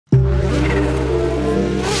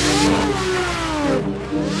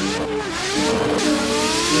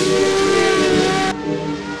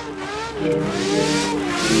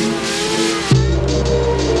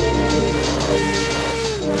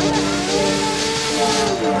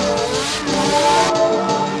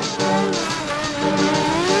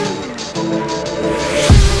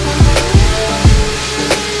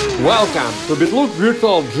Welcome to Bitlook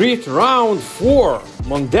Virtual Drift Round 4,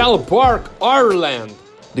 Mondello Park, Ireland.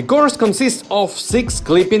 The course consists of 6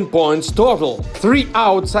 clipping points total, 3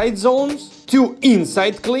 outside zones, 2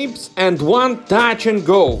 inside clips and 1 touch and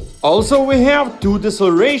go. Also we have 2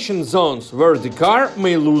 deceleration zones where the car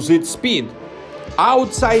may lose its speed.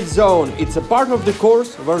 Outside zone, it's a part of the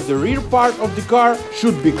course where the rear part of the car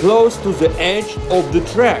should be close to the edge of the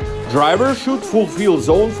track. Driver should fulfill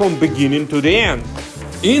zone from beginning to the end.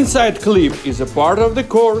 Inside clip is a part of the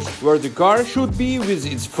course where the car should be with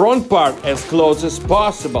its front part as close as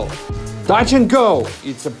possible. Touch and go,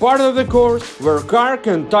 it's a part of the course where car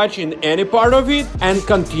can touch in any part of it and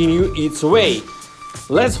continue its way.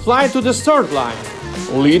 Let's fly to the start line.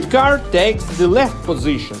 Lead car takes the left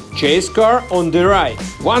position, chase car on the right.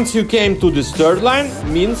 Once you came to the start line,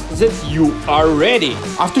 means that you are ready.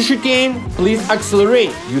 After chicane, please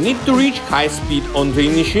accelerate. You need to reach high speed on the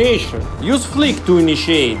initiation. Use flick to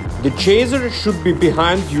initiate. The chaser should be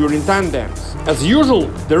behind during tandems. As usual,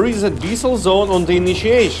 there is a diesel zone on the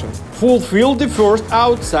initiation. Fulfill the first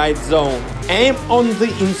outside zone. Aim on the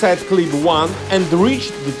inside clip 1 and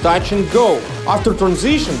reach the touch and go. After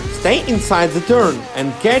transition, stay inside the turn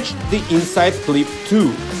and catch the inside clip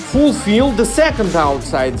 2. Fulfill the second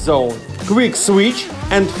outside zone. Quick switch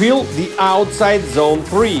and fill the outside zone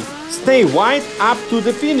 3. Stay wide up to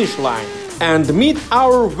the finish line and meet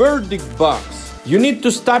our verdict box. You need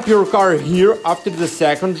to stop your car here after the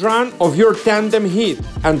second run of your tandem hit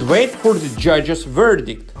and wait for the judge's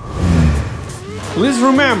verdict. Please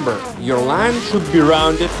remember, your line should be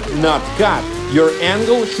rounded, not cut. Your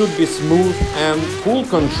angle should be smooth and full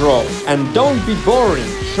control. And don't be boring,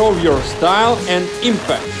 show your style and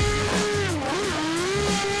impact.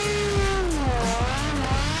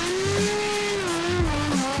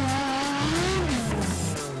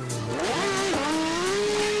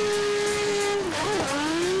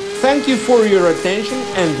 Thank you for your attention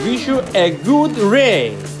and wish you a good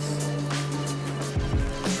race!